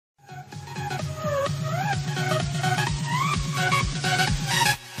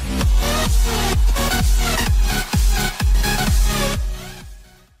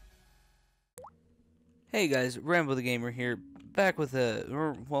Hey guys, Rambo the Gamer here, back with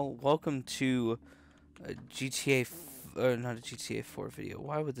welcome to a not a GTA 4 video.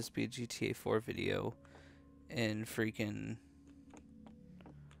 Why would this be a GTA 4 video in freaking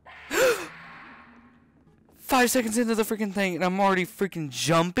 5 seconds into the freaking thing and I'm already freaking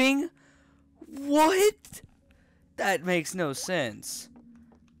jumping? What? That makes no sense.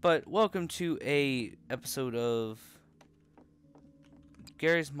 But welcome to a episode of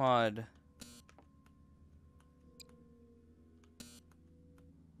Garry's Mod.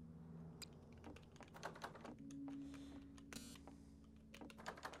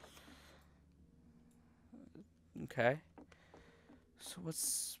 Okay. So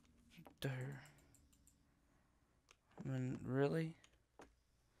what's there? I mean, really?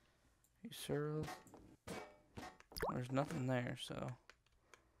 You sure? There's nothing there, so.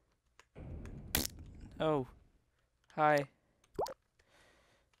 Oh. Hi.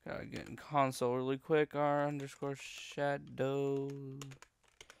 Gotta get in console really quick. R_shadow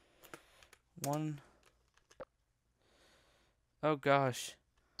 1. Oh gosh.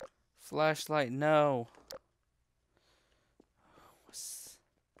 Flashlight, no.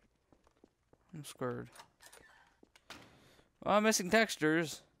 I'm scared. Oh, I'm missing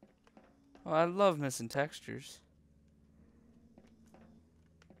textures. Oh, I love missing textures.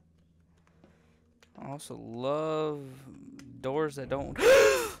 I also love doors that don't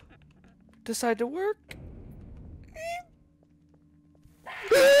decide to work.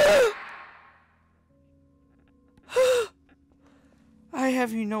 I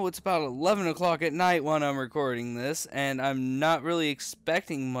have you know it's about 11 o'clock at night when I'm recording this, and I'm not really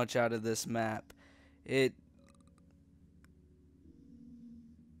expecting much out of this map. It's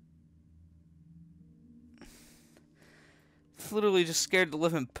literally just scared the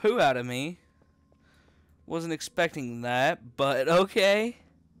living poo out of me. Wasn't expecting that, but okay.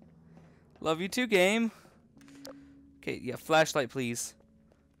 Love you too, game. Okay, yeah, flashlight please.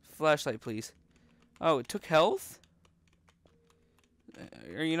 Flashlight please. Oh, it took health?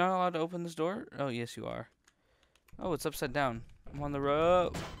 Are you not allowed to open this door? Oh, yes you are. Oh, it's upside down. I'm on the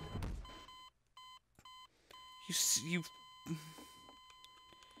road. You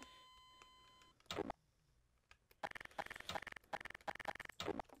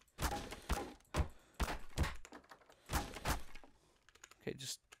Okay,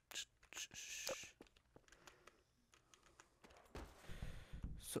 just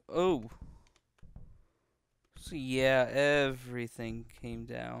so so yeah, everything came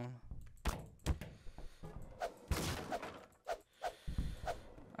down.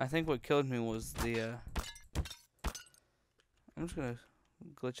 I think what killed me was the I'm just gonna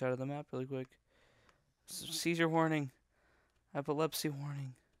glitch out of the map really quick. Seizure warning. Epilepsy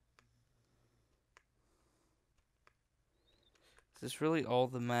warning. Is this really all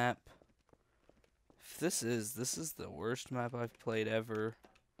the map? If this is the worst map I've played ever.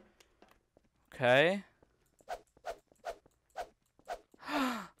 Okay.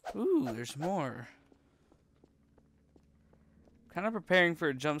 Ooh, there's more. Kind of preparing for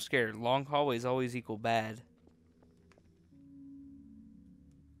a jump scare. Long hallways always equal bad.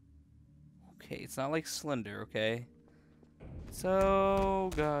 Okay, it's not like Slender, okay? So,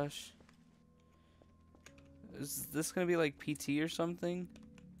 gosh. Is this gonna be like PT or something?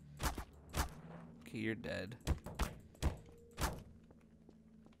 Okay, you're dead.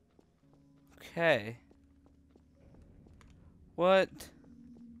 Okay. What?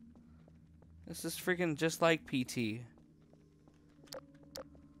 This is freaking just like PT.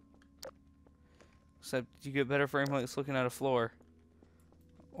 Except you get better frame rates looking at a floor.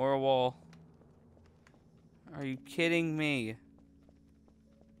 Or a wall. Are you kidding me?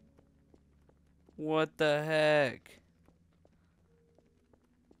 What the heck?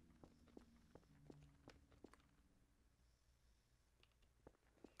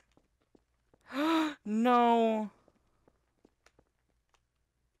 No.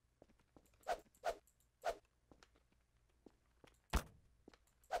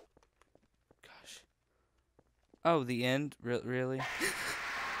 Gosh. Oh, the end? Really? You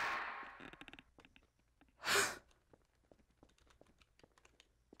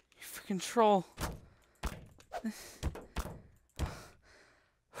freaking troll.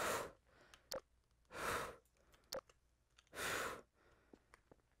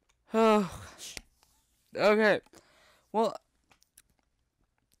 Oh, gosh. Okay. Well,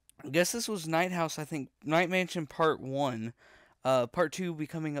 I guess this was Night House, I think. Night Mansion Part 1. Part 2 will be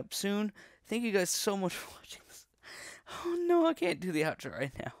coming up soon. Thank you guys so much for watching this. Oh, no, I can't do the outro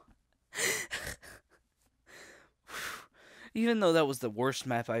right now. Even though that was the worst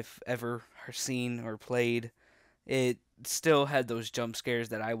map I've ever seen or played, it still had those jump scares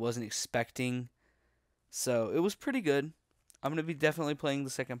that I wasn't expecting. So it was pretty good. I'm going to be definitely playing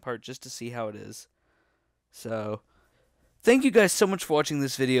the second part just to see how it is. So thank you guys so much for watching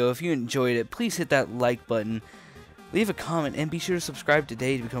this video. If you enjoyed it, please hit that like button, leave a comment, and be sure to subscribe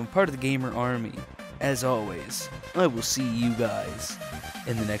today to become part of the gamer army. As always, I will see you guys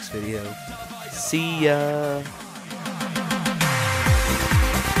in the next video. See ya!